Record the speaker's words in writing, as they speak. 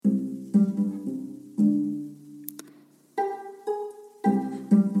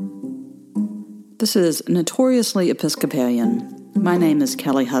This is Notoriously Episcopalian. My name is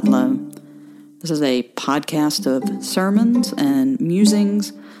Kelly Hudlow. This is a podcast of sermons and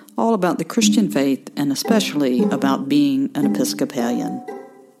musings all about the Christian faith and especially about being an Episcopalian.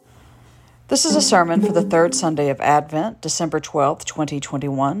 This is a sermon for the third Sunday of Advent, December 12th,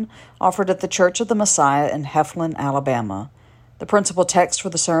 2021, offered at the Church of the Messiah in Heflin, Alabama. The principal text for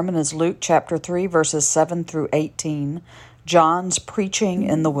the sermon is Luke chapter 3, verses 7 through 18, John's preaching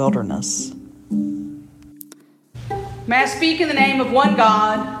in the wilderness. May I speak in the name of one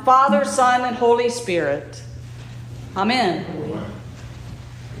God, Father, Son, and Holy Spirit. Amen.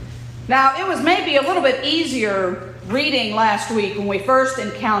 Now, it was maybe a little bit easier reading last week when we first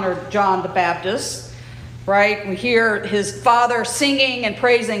encountered John the Baptist, right? We hear his father singing and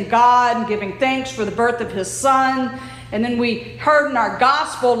praising God and giving thanks for the birth of his son. And then we heard in our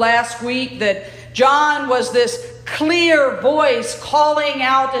gospel last week that John was this clear voice calling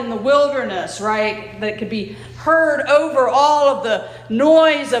out in the wilderness, right? That could be heard over all of the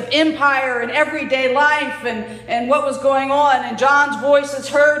noise of empire and everyday life and what was going on. And John's voice is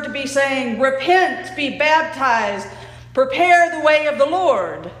heard to be saying, repent, be baptized, prepare the way of the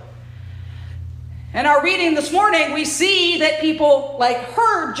Lord. In our reading this morning, we see that people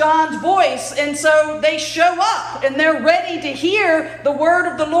heard John's voice, and so they show up and they're ready to hear the word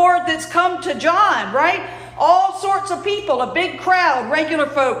of the Lord that's come to John, right? All sorts of people, a big crowd, regular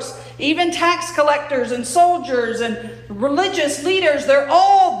folks, even tax collectors and soldiers and religious leaders, they're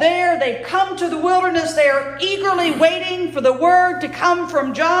all there. They've come to the wilderness. They are eagerly waiting for the word to come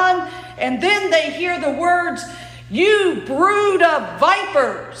from John. And then they hear the words, "You brood of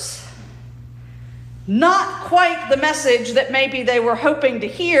vipers." Not quite the message that maybe they were hoping to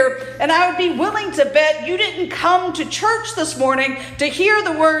hear. And I would be willing to bet you didn't come to church this morning to hear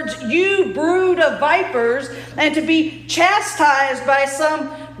the words, "You brood of vipers," and to be chastised by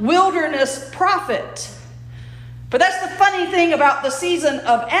some wilderness prophet. But that's the funny thing about the season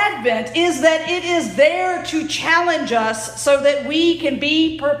of Advent, is that it is there to challenge us so that we can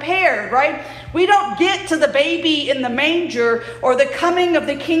be prepared, right? We don't get to the baby in the manger or the coming of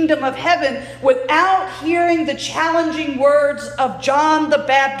the kingdom of heaven without hearing the challenging words of John the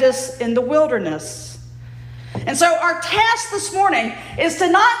Baptist in the wilderness. And so our task this morning is to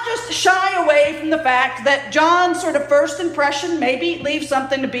not just shy away from the fact that John's sort of first impression maybe leaves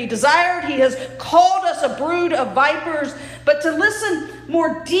something to be desired. He has called us a brood of vipers, but to listen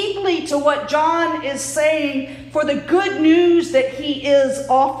more deeply to what John is saying for the good news that he is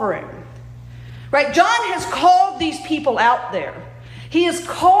offering. Right? John has called these people out there. He has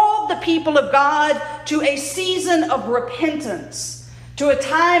called the people of God to a season of repentance. To a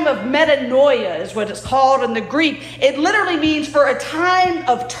time of metanoia is what it's called in the Greek. It literally means for a time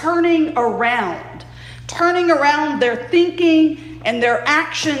of turning around their thinking and their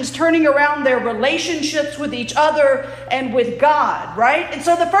actions, turning around their relationships with each other and with God, right? And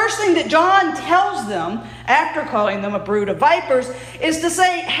so the first thing that John tells them, after calling them a brood of vipers, is to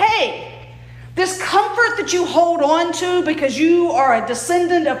say, hey, this comfort that you hold on to because you are a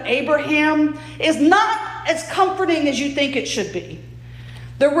descendant of Abraham is not as comforting as you think it should be.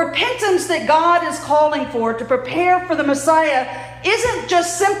 The repentance that God is calling for to prepare for the Messiah isn't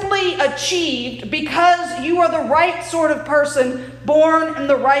just simply achieved because you are the right sort of person born in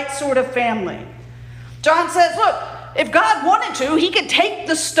the right sort of family. John says, look, if God wanted to, he could take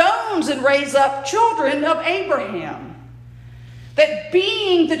the stones and raise up children of Abraham. That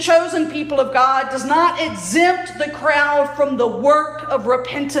being the chosen people of God does not exempt the crowd from the work of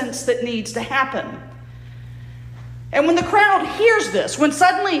repentance that needs to happen. And when the crowd hears this, when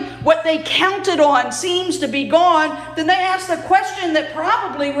suddenly what they counted on seems to be gone, then they ask the question that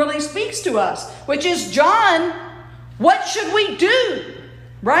probably really speaks to us, which is, John, what should we do?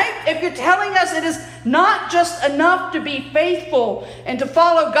 Right? If you're telling us it is not just enough to be faithful and to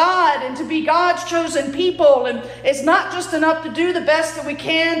follow God and to be God's chosen people, and it's not just enough to do the best that we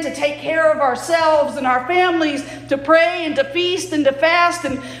can to take care of ourselves and our families, to pray and to feast and to fast,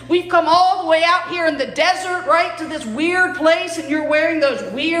 and we've come all the way out here in the desert, right, to this weird place, and you're wearing those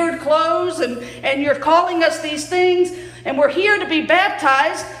weird clothes and you're calling us these things, and we're here to be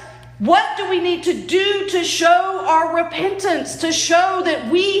baptized. What do we need to do to show our repentance, to show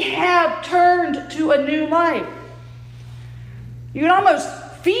that we have turned to a new life? You can almost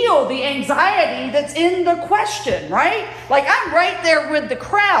feel the anxiety that's in the question, right? Like I'm right there with the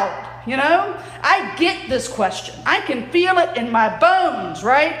crowd, you know? I get this question. I can feel it in my bones,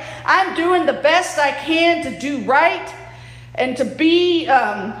 right? I'm doing the best I can to do right and to be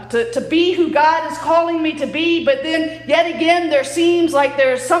who God is calling me to be. But then yet again, there seems like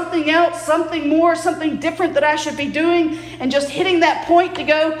there's something else, something more, something different that I should be doing, and just hitting that point to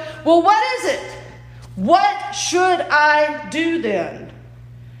go, well, what is it? What should I do then?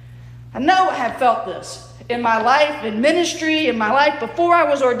 I know I have felt this in my life, in ministry, in my life before I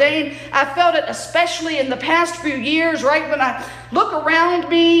was ordained. I felt it especially in the past few years, right? When I look around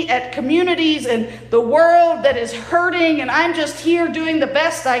me at communities and the world that is hurting, and I'm just here doing the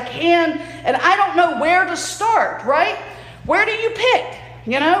best I can, and I don't know where to start, right? Where do you pick?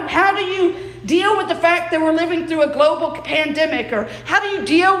 How do you deal with the fact that we're living through a global pandemic? Or how do you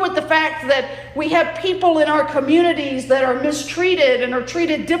deal with the fact that we have people in our communities that are mistreated and are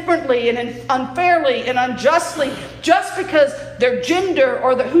treated differently and unfairly and unjustly just because their gender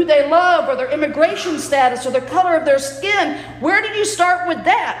or who they love or their immigration status or the color of their skin? Where do you start with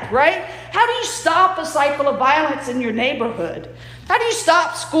that, right? How do you stop a cycle of violence in your neighborhood? How do you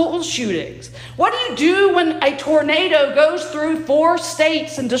stop school shootings? What do you do when a tornado goes through 4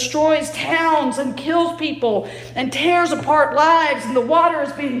 states and destroys towns and kills people and tears apart lives, and the water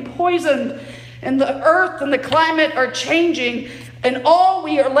is being poisoned and the earth and the climate are changing, and all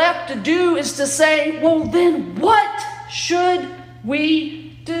we are left to do is to say, well, then what should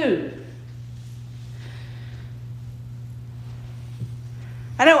we do?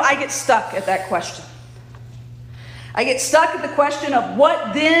 I know I get stuck at that question. I get stuck at the question of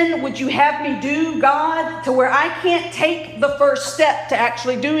what then would you have me do, God, to where I can't take the first step to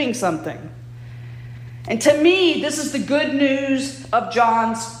actually doing something. And to me, this is the good news of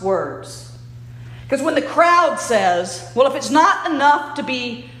John's words. Because when the crowd says, well, if it's not enough to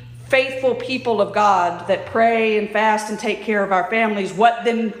be faithful people of God that pray and fast and take care of our families, what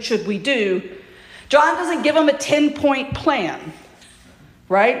then should we do? John doesn't give them a 10-point plan,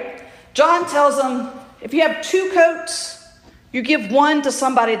 right? John tells them, if you have 2 coats, you give 1 to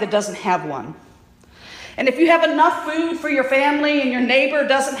somebody that doesn't have one. And if you have enough food for your family and your neighbor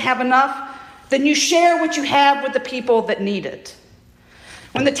doesn't have enough, then you share what you have with the people that need it.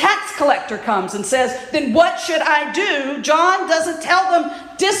 When the tax collector comes and says, then what should I do? John doesn't tell them,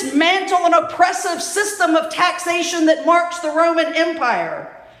 dismantle an oppressive system of taxation that marks the Roman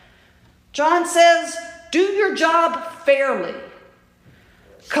Empire. John says, do your job fairly.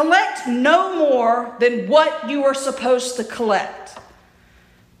 Collect no more than what you are supposed to collect.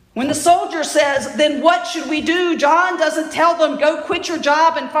 When the soldier says, then what should we do? John doesn't tell them, go quit your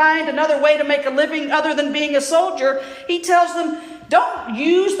job and find another way to make a living other than being a soldier. He tells them, don't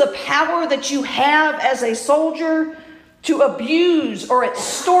use the power that you have as a soldier to abuse or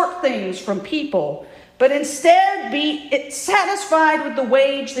extort things from people, but instead be satisfied with the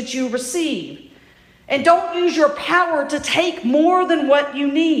wage that you receive. And don't use your power to take more than what you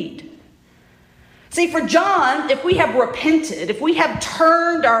need. See, for John, if we have repented, if we have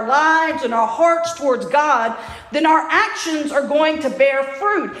turned our lives and our hearts towards God, then our actions are going to bear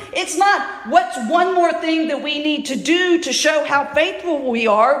fruit. It's not what's one more thing that we need to do to show how faithful we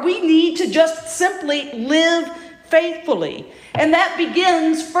are. We need to just simply live faithfully. And that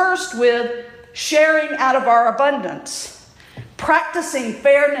begins first with sharing out of our abundance. Practicing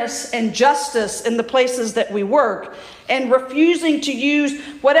fairness and justice in the places that we work, and refusing to use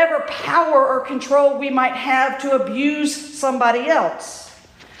whatever power or control we might have to abuse somebody else.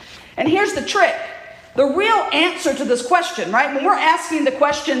 And here's the trick. The real answer to this question, right? When we're asking the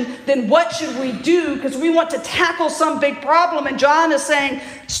question, then what should we do? Because we want to tackle some big problem. And John is saying,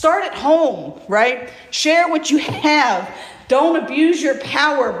 start at home, right? Share what you have. Don't abuse your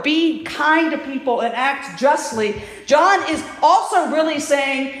power. Be kind to people and act justly. John is also really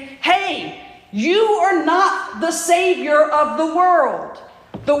saying, hey, you are not the savior of the world.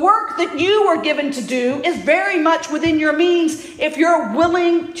 The work that you are given to do is very much within your means if you're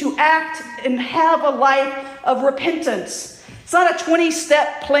willing to act and have a life of repentance. It's not a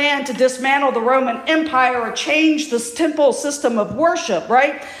 20-step plan to dismantle the Roman Empire or change this temple system of worship,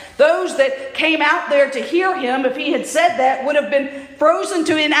 right? Those that came out there to hear him, if he had said that, would have been frozen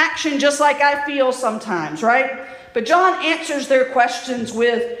to inaction just like I feel sometimes, right? But John answers their questions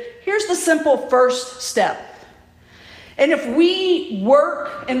with, here's the simple first step. And if we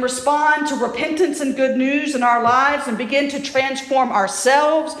work and respond to repentance and good news in our lives and begin to transform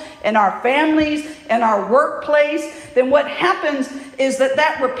ourselves and our families and our workplace, then what happens is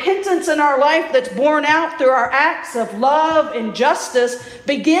that repentance in our life that's borne out through our acts of love and justice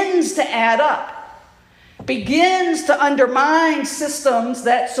begins to add up, begins to undermine systems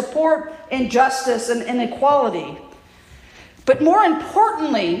that support injustice and inequality. But more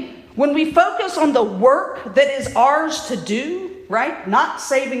importantly, when we focus on the work that is ours to do, right? Not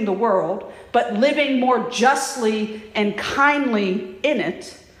saving the world, but living more justly and kindly in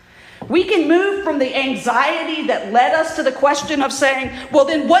it, we can move from the anxiety that led us to the question of saying, well,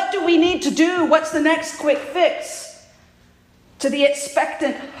 then what do we need to do? What's the next quick fix? To the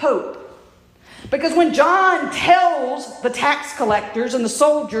expectant hope. Because when John tells the tax collectors and the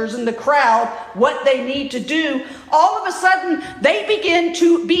soldiers and the crowd what they need to do, all of a sudden they begin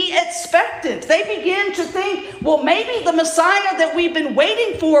to be expectant. They begin to think, well, maybe the Messiah that we've been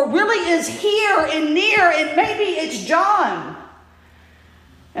waiting for really is here and near, and maybe it's John.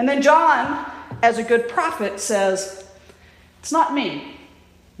 And then John, as a good prophet, says, it's not me,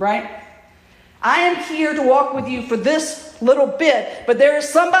 right? I am here to walk with you for this little bit, but there is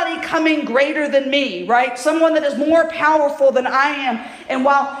somebody coming greater than me, right? Someone that is more powerful than I am. And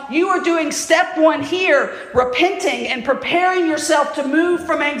while you are doing step one here, repenting and preparing yourself to move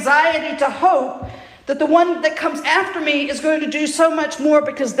from anxiety to hope, that the one that comes after me is going to do so much more,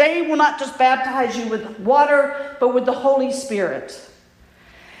 because they will not just baptize you with water, but with the Holy Spirit.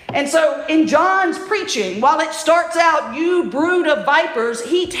 And so in John's preaching, while it starts out, you brood of vipers,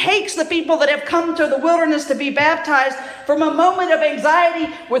 he takes the people that have come to the wilderness to be baptized from a moment of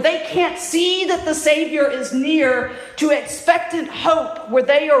anxiety where they can't see that the Savior is near, to expectant hope where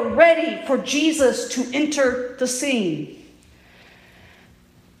they are ready for Jesus to enter the scene.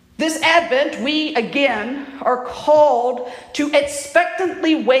 This Advent, we again are called to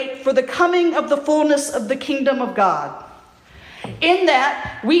expectantly wait for the coming of the fullness of the kingdom of God. In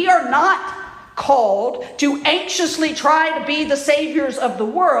that, we are not called to anxiously try to be the saviors of the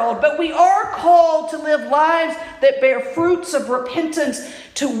world, but we are called to live lives that bear fruits of repentance,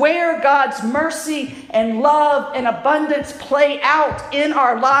 to where God's mercy and love and abundance play out in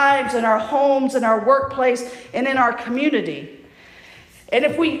our lives, in our homes, in our workplace, and in our community. And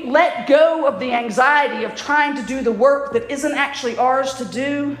if we let go of the anxiety of trying to do the work that isn't actually ours to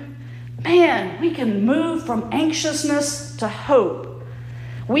do, man, we can move from anxiousness to hope.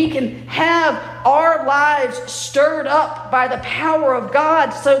 We can have our lives stirred up by the power of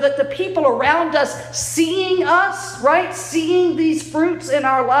God, so that the people around us, seeing us, right, seeing these fruits in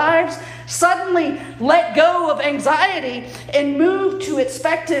our lives, suddenly let go of anxiety and move to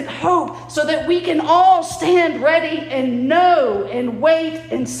expectant hope, so that we can all stand ready and know and wait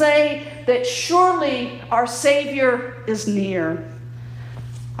and say that surely our Savior is near.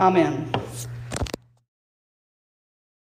 Amen.